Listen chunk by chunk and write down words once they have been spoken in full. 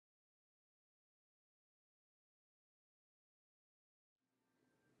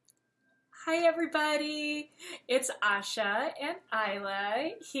Hi everybody, it's Asha and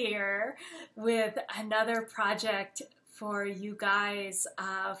Isla here with another project for you guys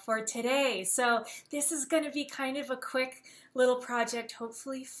for today. So this is going to be kind of a quick little project,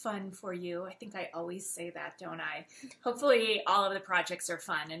 hopefully fun for you. I think I always say that, don't I? Hopefully all of the projects are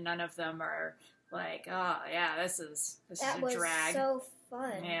fun and none of them are like, oh yeah, this is a drag. That was so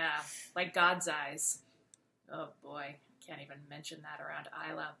fun. Yeah, like God's eyes. Oh boy, I can't even mention that around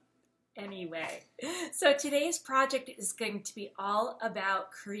Isla. Anyway, so today's project is going to be all about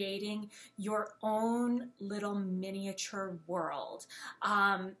creating your own little miniature world.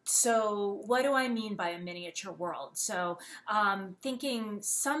 So what do I mean by a miniature world? So thinking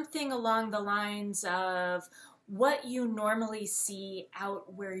something along the lines of what you normally see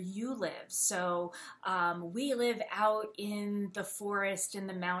out where you live. So we live out in the forest, in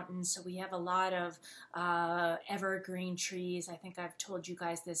the mountains, so we have a lot of evergreen trees. I think I've told you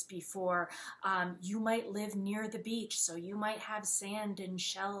guys this before. You might live near the beach, so you might have sand and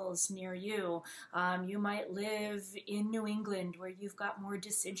shells near you. You might live in New England where you've got more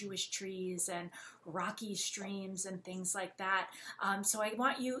deciduous trees and rocky streams and things like that. So I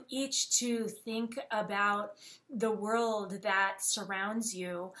want you each to think about the world that surrounds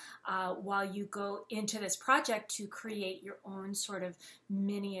you while you go into this project to create your own sort of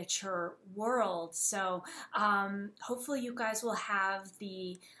miniature world. So hopefully you guys will have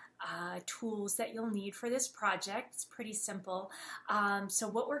the tools that you'll need for this project. It's pretty simple. So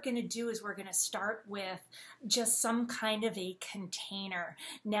what we're going to do is we're going to start with just some kind of a container.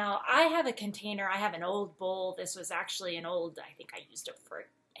 Now I have a container. I have an old bowl. This was actually an old, I think I used it for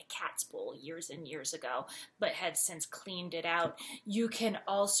a cat's bowl years and years ago, but had since cleaned it out. You can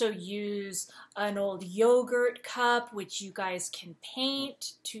also use an old yogurt cup, which you guys can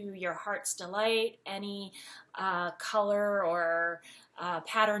paint to your heart's delight, any color or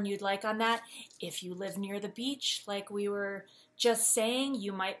pattern you'd like on that. If you live near the beach, like we were just saying,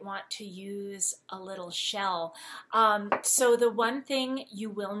 you might want to use a little shell. So the one thing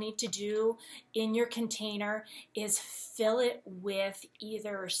you will need to do in your container is fill it with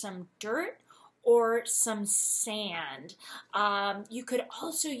either some dirt or some sand. You could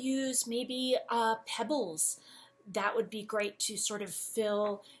also use maybe pebbles. That would be great to sort of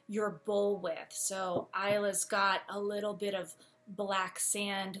fill your bowl with. So Isla's got a little bit of black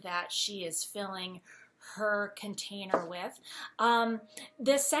sand that she is filling her container with.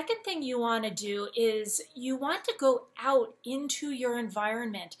 The second thing you want to do is you want to go out into your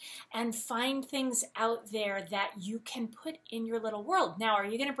environment and find things out there that you can put in your little world. Now, are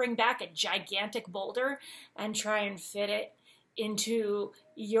you going to bring back a gigantic boulder and try and fit it into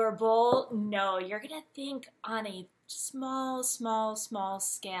your bowl? No, you're going to think on a small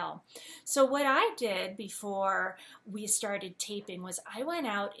scale. So what I did before we started taping was I went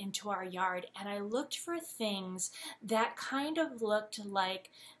out into our yard and I looked for things that kind of looked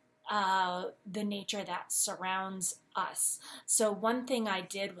like the nature that surrounds us. So one thing I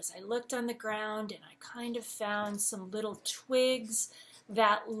did was I looked on the ground and I kind of found some little twigs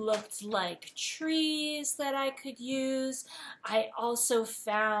that looked like trees that I could use. I also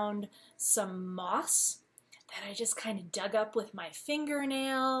found some moss that I just kind of dug up with my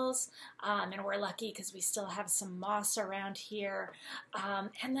fingernails, and we're lucky because we still have some moss around here.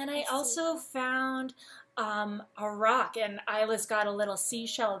 And then I also found a rock, and Isla's got a little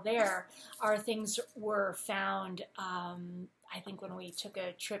seashell there. Our things were found, I think, when we took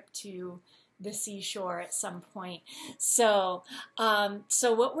a trip to the seashore at some point. So,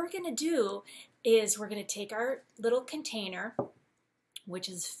 so what we're going to do is we're going to take our little container, which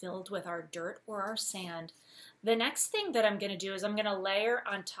is filled with our dirt or our sand. The next thing that I'm going to do is I'm going to layer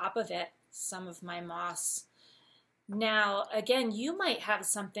on top of it some of my moss. Now, again, you might have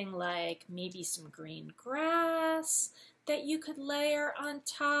something like maybe some green grass that you could layer on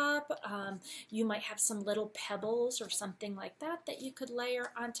top. You might have some little pebbles or something like that that you could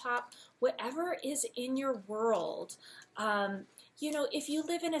layer on top. Whatever is in your world. You know, if you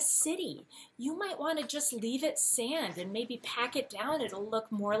live in a city, you might want to just leave it sand and maybe pack it down. It'll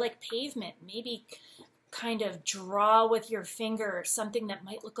look more like pavement. Maybe kind of draw with your finger something that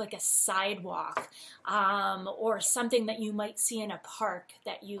might look like a sidewalk, or something that you might see in a park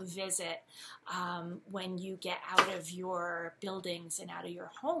that you visit when you get out of your buildings and out of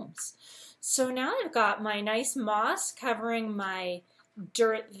your homes. So now I've got my nice moss covering my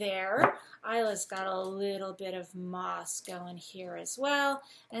dirt there. Isla's got a little bit of moss going here as well,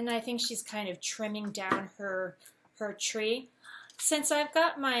 and I think she's kind of trimming down her tree. Since I've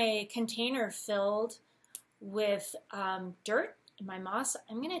got my container filled with dirt and my moss,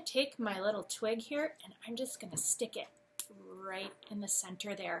 I'm going to take my little twig here and I'm just going to stick it right in the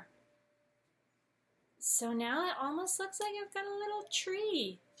center there. So now it almost looks like I've got a little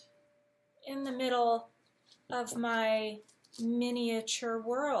tree in the middle of my miniature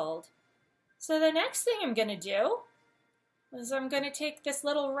world. So the next thing I'm going to do is I'm going to take this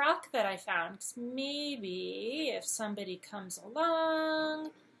little rock that I found, 'cause maybe if somebody comes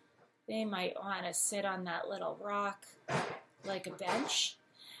along, they might want to sit on that little rock like a bench.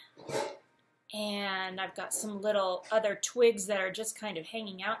 And I've got some little other twigs that are just kind of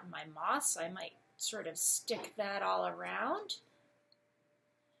hanging out in my moss. I might sort of stick that all around.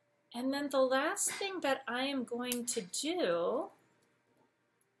 And then the last thing that I am going to do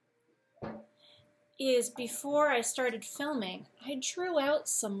is, before I started filming, I drew out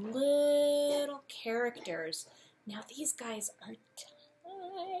some little characters. Now these guys are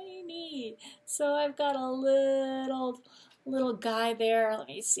tiny. So I've got a little guy there. Let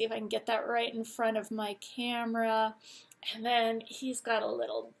me see if I can get that right in front of my camera. And then he's got a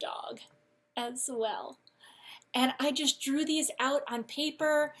little dog as well. And I just drew these out on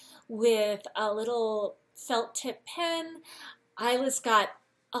paper with a little felt tip pen. Isla's got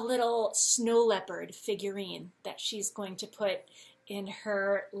a little snow leopard figurine that she's going to put in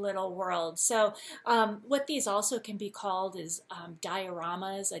her little world. So what these also can be called is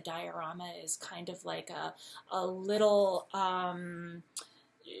dioramas. A diorama is kind of like a little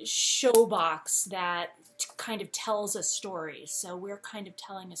show box that kind of tells a story. So we're kind of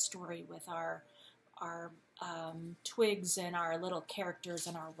telling a story with our twigs and our little characters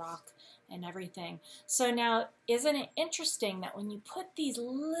and our rock and everything. So now, isn't it interesting that when you put these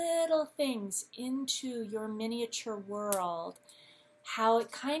little things into your miniature world, how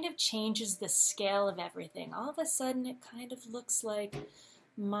it kind of changes the scale of everything? All of a sudden, it kind of looks like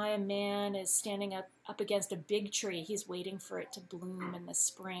my man is standing up against a big tree. He's waiting for it to bloom in the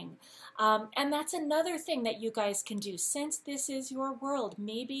spring. And that's another thing that you guys can do. Since this is your world,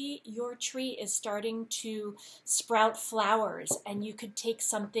 maybe your tree is starting to sprout flowers, and you could take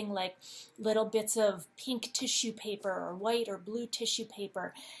something like little bits of pink tissue paper or white or blue tissue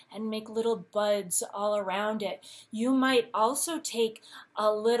paper and make little buds all around it. You might also take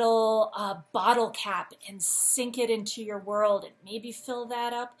a little bottle cap and sink it into your world and maybe fill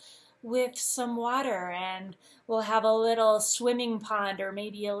that up with some water, and we'll have a little swimming pond or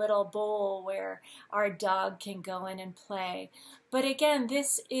maybe a little bowl where our dog can go in and play. But again,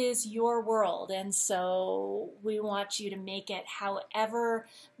 this is your world, and so we want you to make it however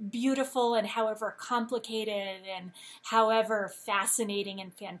beautiful and however complicated and however fascinating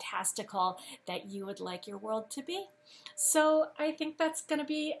and fantastical that you would like your world to be. So I think that's going to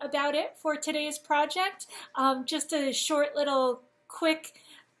be about it for today's project. Just a short little quick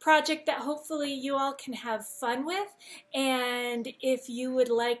project that hopefully you all can have fun with. And if you would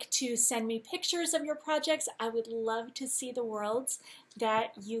like to send me pictures of your projects, I would love to see the worlds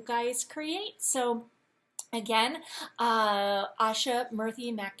that you guys create. So again, Asha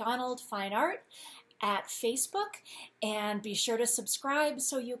Murthy MacDonald Fine Art at Facebook, and be sure to subscribe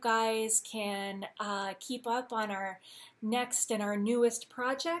so you guys can keep up on our next and our newest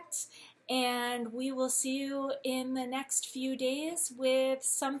projects. And we will see you in the next few days with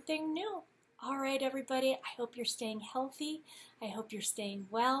something new. All right, everybody, I hope you're staying healthy. I hope you're staying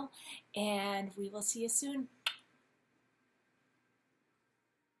well, and we will see you soon.